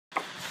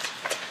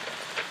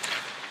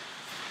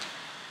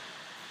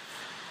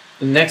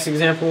The next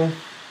example,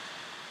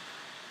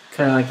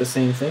 kind of like the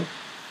same thing.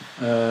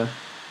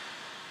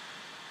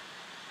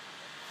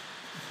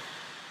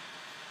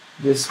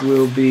 This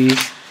will be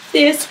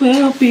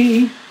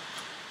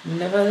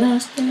never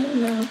lasting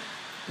love.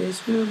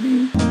 This will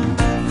be an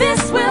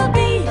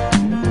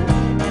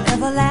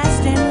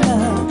everlasting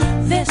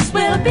love. This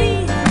will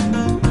be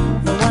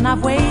the one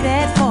I've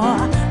waited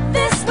for.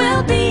 This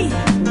will be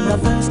the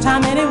first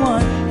time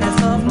anyone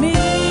has loved me.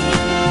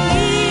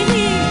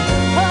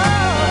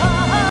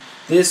 Oh.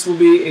 This will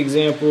be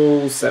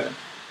example 7.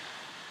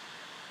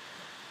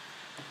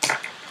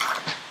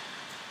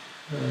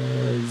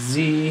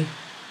 Z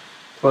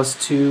plus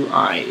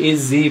 2i.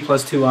 Is z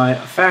plus 2i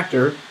a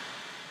factor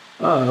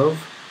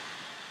of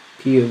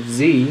p of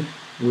z,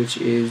 which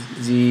is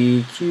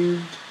z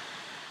cubed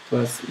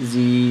plus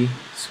z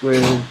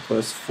squared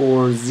plus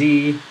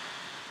 4z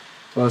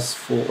plus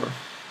 4?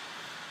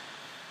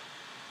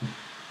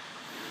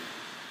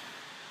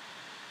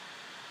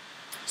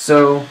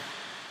 So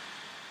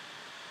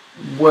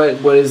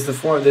what is the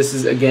form? This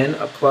is again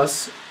a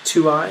plus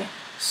 2i.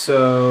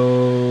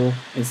 So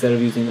instead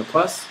of using the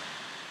plus,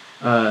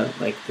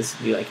 like this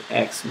would be like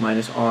x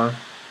minus r,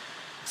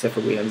 except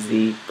for we have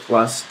z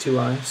plus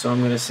 2i. So I'm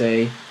going to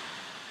say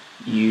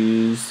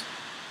use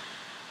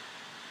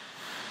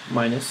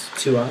minus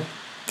 2i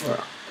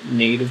or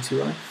negative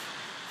 2i.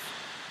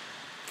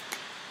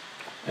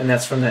 And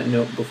that's from that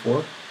note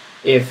before.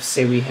 If,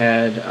 say, we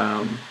had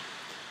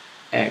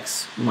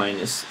x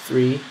minus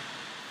 3,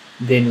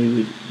 then we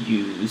would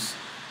use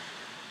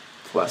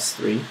plus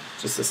 3.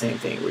 Just the same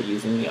thing. We're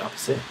using the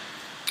opposite.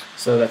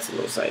 So that's a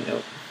little side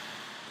note.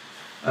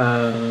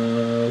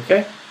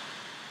 Okay.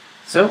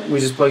 So we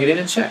just plug it in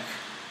and check.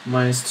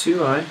 Minus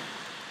 2i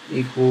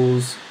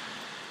equals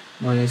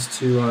minus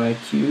 2i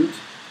cubed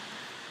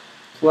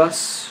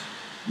plus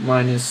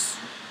minus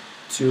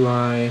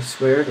 2i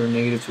squared, or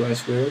negative 2i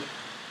squared,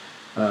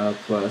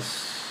 plus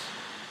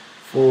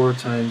 4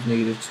 times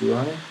negative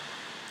 2i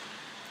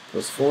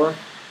plus 4.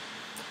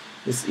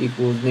 This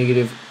equals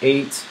negative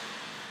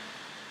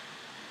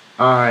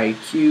 8i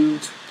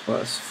cubed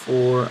plus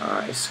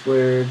 4i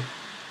squared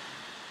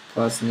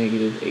plus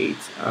negative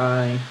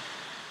 8i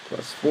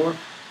plus 4,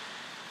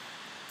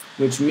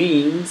 which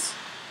means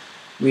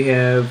we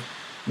have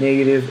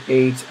negative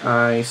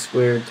 8i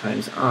squared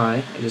times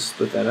I just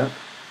split that up,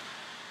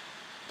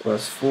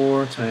 plus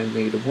 4 times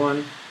negative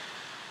 1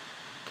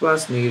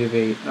 plus negative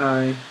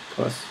 8i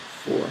plus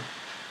 4,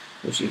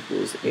 which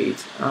equals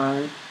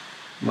 8i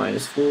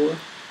minus 4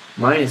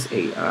 minus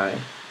 8i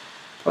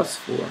plus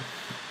 4.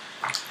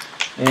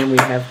 And we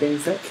have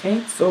things that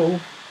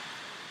cancel.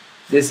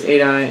 This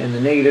 8i and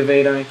the negative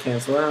 8i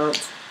cancel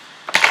out.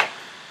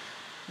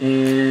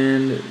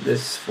 And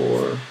this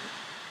 4,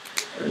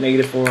 or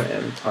negative 4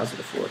 and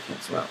positive 4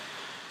 cancel out.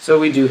 So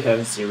we do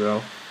have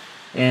 0.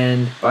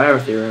 And by our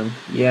theorem,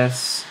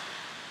 yes,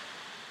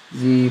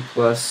 z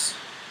plus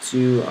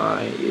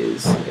 2i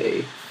is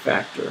a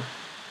factor.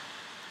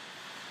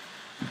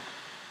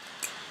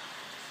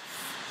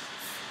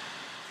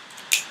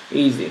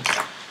 Easy.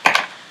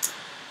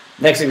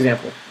 Next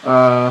example.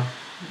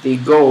 The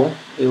goal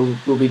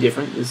will be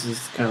different. This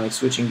is kind of like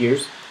switching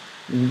gears.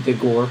 The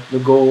goal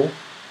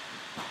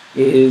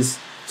is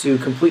to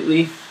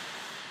completely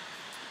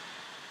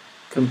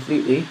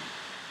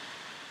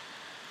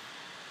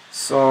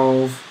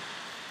solve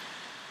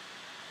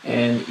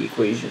an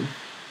equation.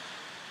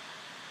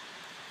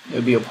 It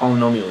would be a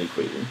polynomial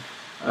equation.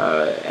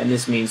 And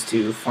this means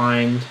to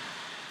find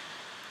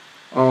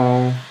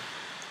all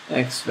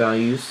x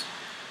values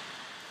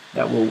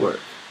that will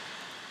work.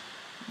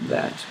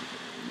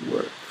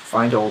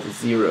 Find all the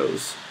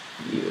zeros,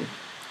 even,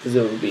 because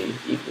it will be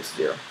equal to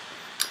 0.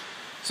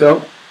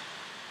 So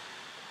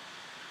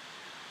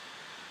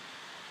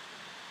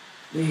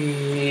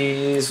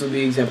this will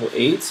be example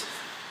 8.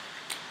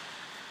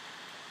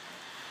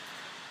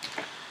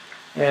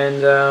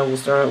 And we'll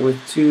start out with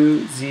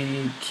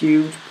 2z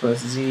cubed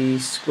plus z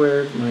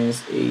squared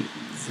minus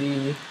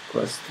 8z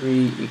plus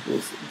 3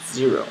 equals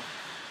 0.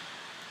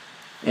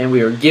 And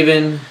we are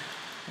given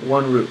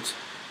one root,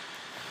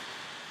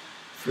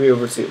 3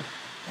 over 2.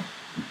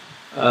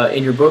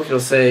 In your book, it'll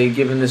say,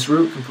 given this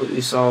root,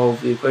 completely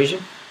solve the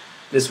equation.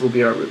 This will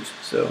be our root.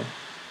 So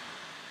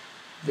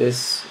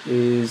this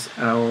is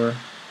our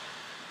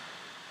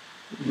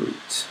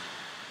root.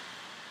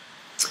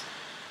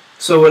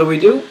 So what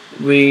do?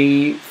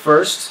 We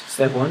first,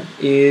 step 1,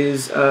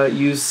 is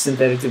use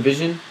synthetic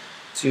division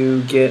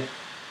to get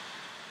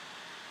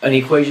an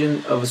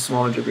equation of a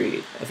smaller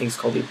degree. I think it's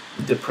called the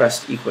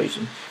depressed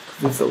equation.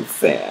 It's so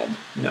sad.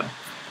 No,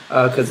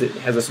 because it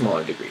has a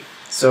smaller degree.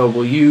 So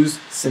we'll use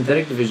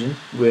synthetic division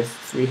with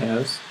 3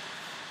 halves.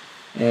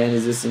 And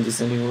is this in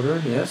descending order?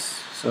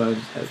 Yes. So I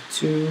have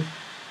 2,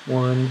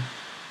 1,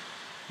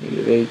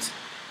 negative 8,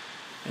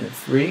 and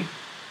 3.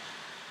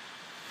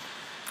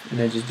 And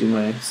I just do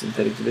my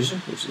synthetic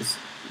division, which is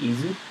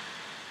easy.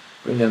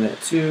 Bring down that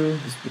 2.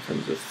 This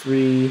becomes a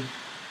 3.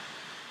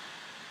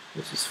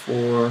 This is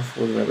 4.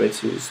 4 divided by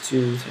 2 is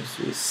 2. Times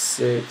 3 is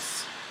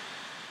 6.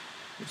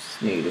 which is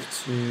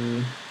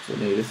 -2, so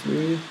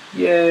 -3.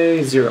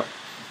 Yay, 0.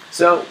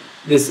 So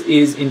this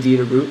is indeed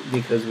a root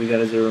because we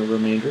got a 0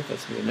 remainder.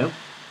 That's good to know.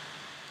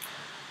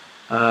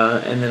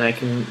 And then I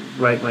can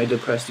write my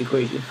depressed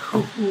equation.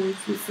 Oh,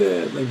 it's so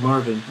sad. Like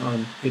Marvin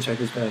on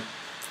Hitchhiker's Guide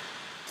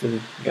to the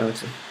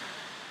Galaxy.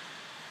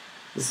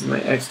 This is my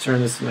x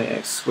term, this is my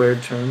x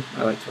squared term.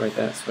 I like to write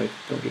that so I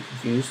don't get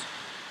confused.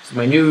 So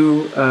my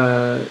new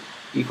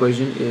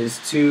equation is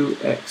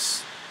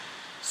 2x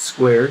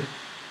squared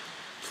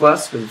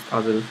plus, because it's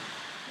positive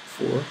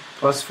 4,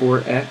 plus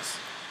 4x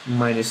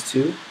minus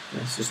 2,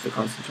 that's just the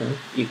constant term,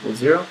 equals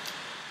 0.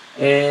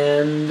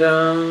 And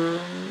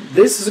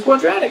this is a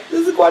quadratic.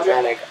 This is a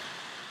quadratic.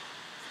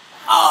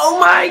 Oh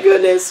my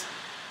goodness.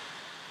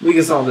 We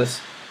can solve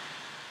this.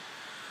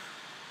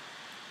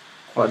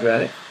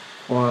 Quadratic.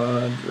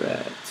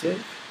 Quadratic.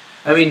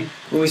 I mean,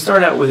 when we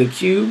start out with a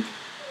cubed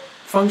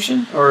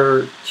function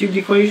or cubed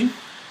equation,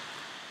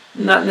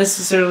 not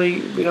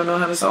necessarily, we don't know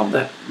how to solve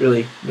that,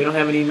 really. We don't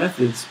have any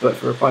methods, but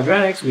for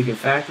quadratics, we can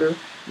factor,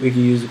 we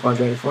can use the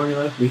quadratic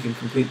formula, we can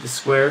complete the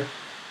square.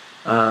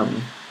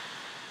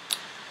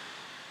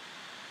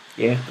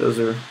 Yeah, those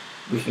are,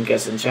 we can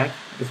guess and check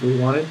if we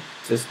wanted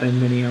to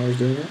spend many hours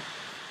doing that.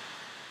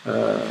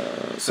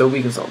 So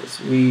we can solve this.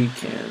 We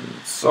can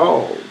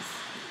solve.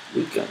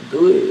 We can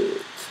do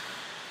it.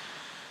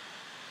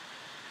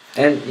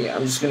 And yeah,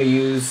 I'm just going to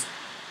use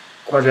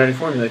quadratic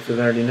formula because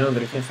I already know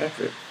that I can't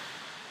factor it.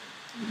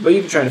 But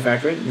you can try to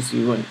factor it and see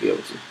you wouldn't be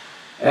able to.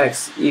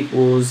 X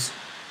equals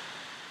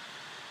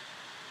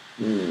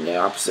the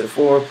opposite of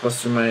 4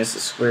 plus or minus the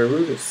square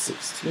root of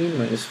 16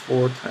 minus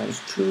 4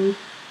 times 2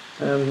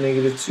 times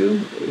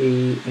 -2,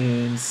 A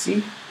and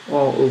C,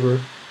 all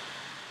over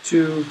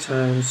 2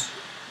 times,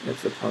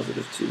 that's a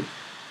positive 2.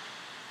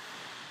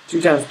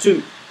 2 times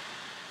 2.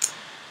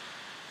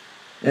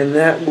 And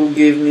that will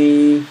give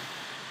me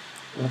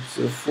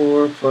opposite of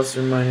 4 plus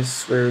or minus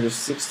square root of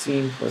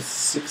 16 plus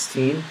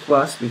 16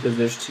 plus, because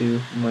there's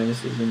 2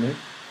 minuses in there,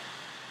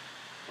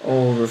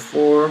 all over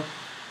 4.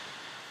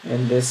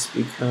 And this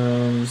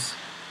becomes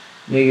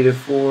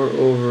 -4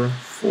 over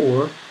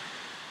 4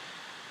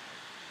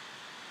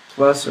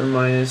 plus or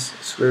minus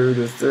square root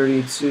of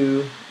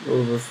 32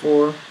 over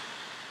 4,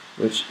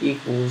 which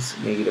equals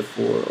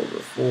 -4 over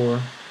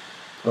 4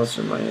 plus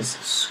or minus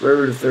square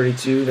root of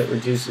 32. That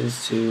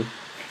reduces to,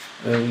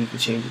 you can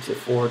change it to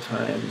 4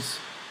 times,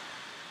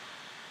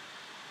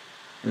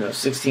 no,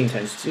 16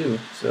 times 2,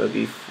 so it'd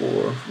be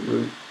 4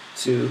 root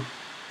 2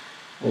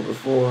 over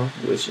 4,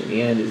 which in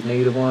the end is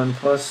 -1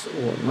 plus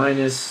or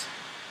minus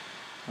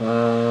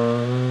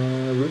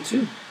root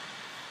 2.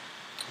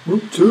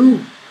 Root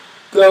 2!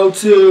 Go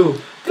to!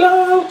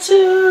 Go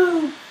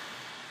to!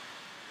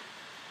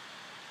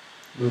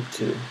 Root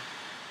 2.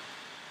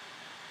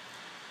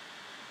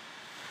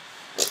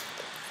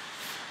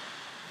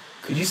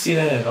 Could you see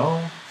that at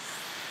all?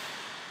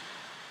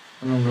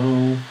 I don't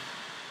know.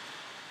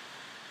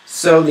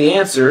 So the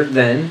answer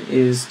then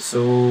is,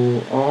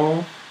 so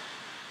all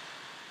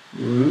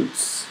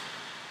roots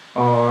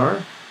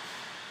are,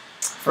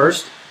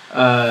 first,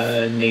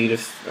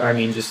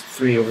 just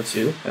 3 over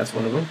 2. That's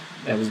one of them.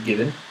 That was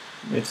given.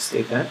 We have to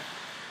state that.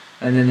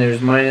 And then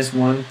there's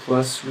 -1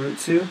 plus root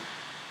 2,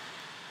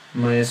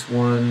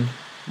 -1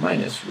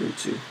 minus root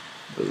 2.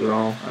 Those are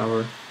all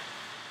our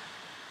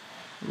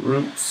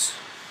roots.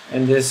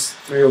 And this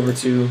 3 over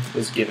 2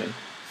 was given.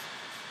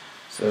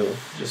 So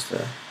just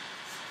to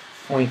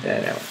point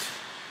that out.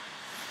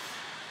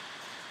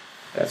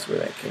 That's where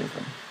that came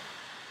from.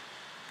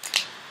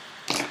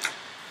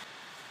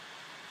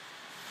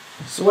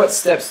 So what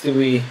steps do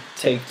we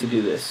take to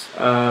do this?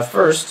 The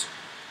first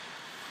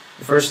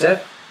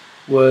step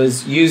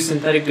was use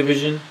synthetic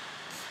division,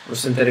 or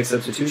synthetic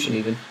substitution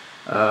even,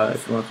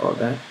 if you want to call it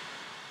that,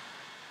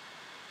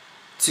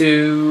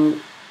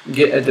 to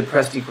get a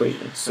depressed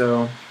equation.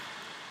 So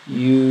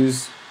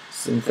use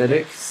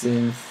synthetic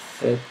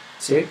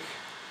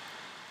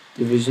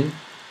division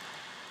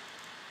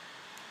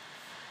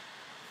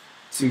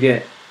to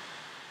get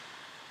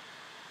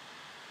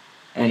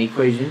an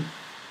equation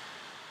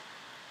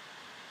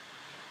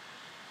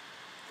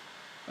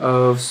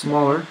of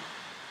smaller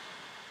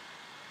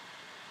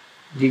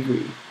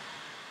degree.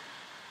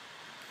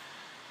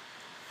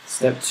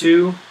 Step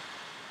 2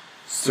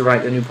 is to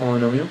write the new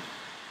polynomial.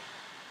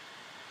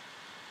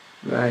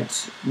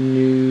 Write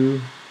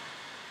new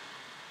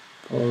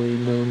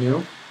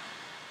polynomial.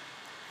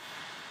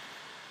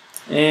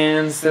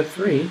 And step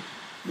 3,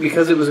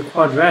 because it was a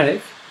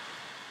quadratic,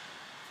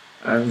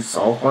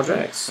 solve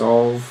quadratic.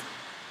 Solve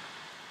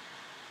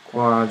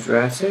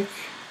quadratic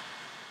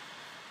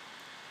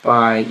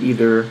by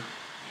either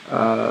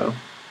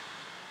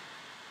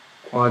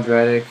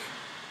quadratic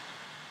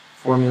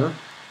formula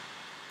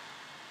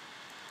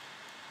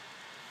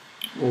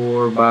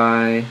or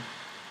by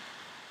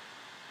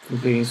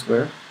completing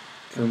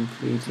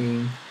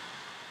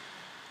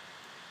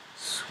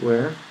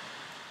square,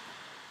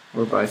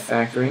 or by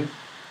factoring.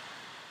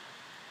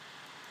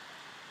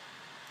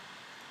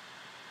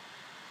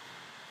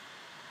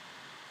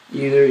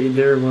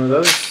 Either one of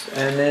those,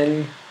 and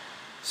then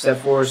Step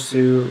 4 is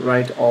to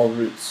write all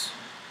roots.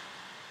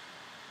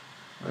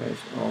 Write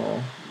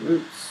all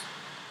roots.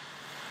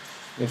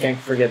 We can't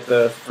forget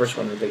the first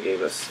one that they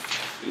gave us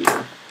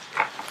either.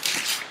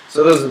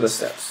 So those are the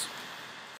steps.